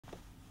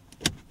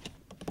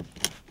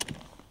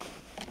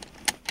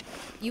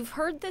You've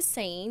heard the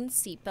saying,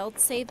 seatbelts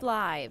save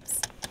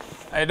lives.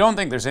 I don't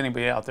think there's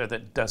anybody out there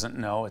that doesn't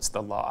know it's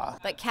the law.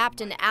 But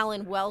Captain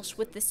Alan Welsh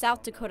with the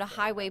South Dakota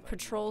Highway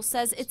Patrol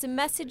says it's a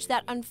message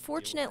that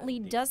unfortunately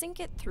doesn't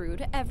get through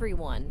to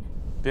everyone.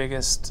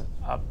 Biggest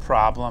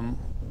problem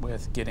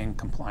with getting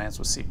compliance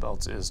with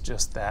seatbelts is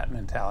just that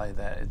mentality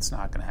that it's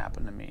not going to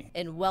happen to me.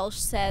 And Welsh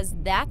says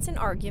that's an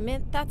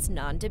argument that's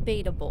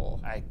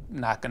non-debatable. I'm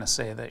not going to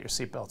say that your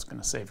seatbelt's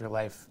going to save your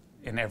life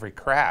in every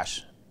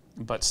crash,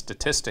 but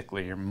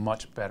statistically you're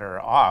much better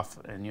off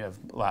and you have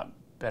a lot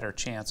better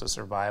chance of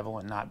survival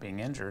and not being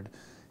injured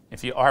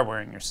if you are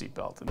wearing your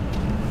seatbelt.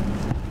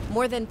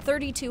 More than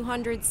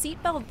 3,200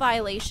 seatbelt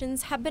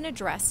violations have been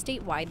addressed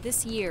statewide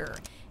this year.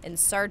 And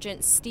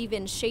Sergeant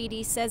Stephen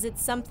Shady says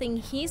it's something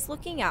he's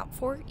looking out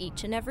for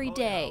each and every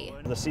day.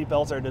 The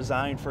seatbelts are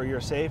designed for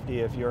your safety.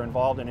 If you're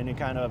involved in any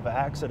kind of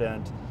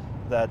accident,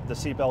 that the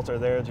seatbelts are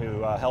there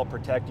to help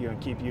protect you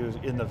and keep you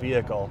in the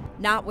vehicle.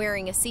 Not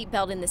wearing a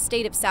seatbelt in the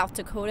state of South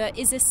Dakota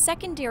is a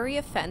secondary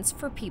offense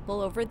for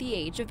people over the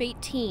age of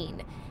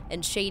 18.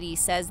 And Shady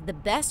says the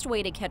best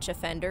way to catch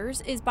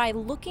offenders is by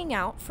looking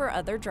out for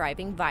other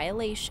driving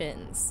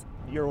violations.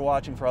 You're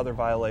watching for other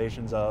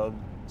violations of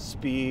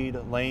speed,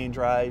 lane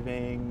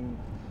driving,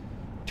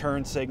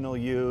 turn signal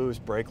use,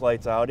 brake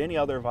lights out, any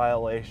other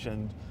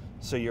violation,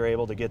 so you're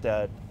able to get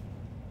that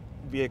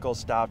vehicle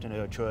stopped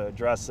and to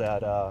address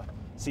that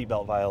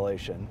seatbelt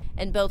violation.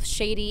 And both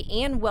Shady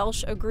and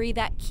Welsh agree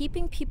that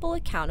keeping people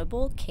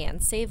accountable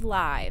can save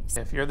lives.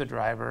 If you're the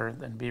driver,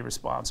 then be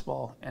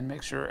responsible and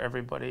make sure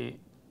everybody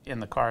in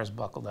the car is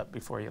buckled up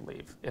before you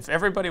leave. If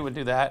everybody would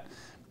do that,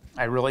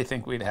 I really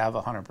think we'd have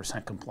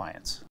 100%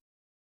 compliance.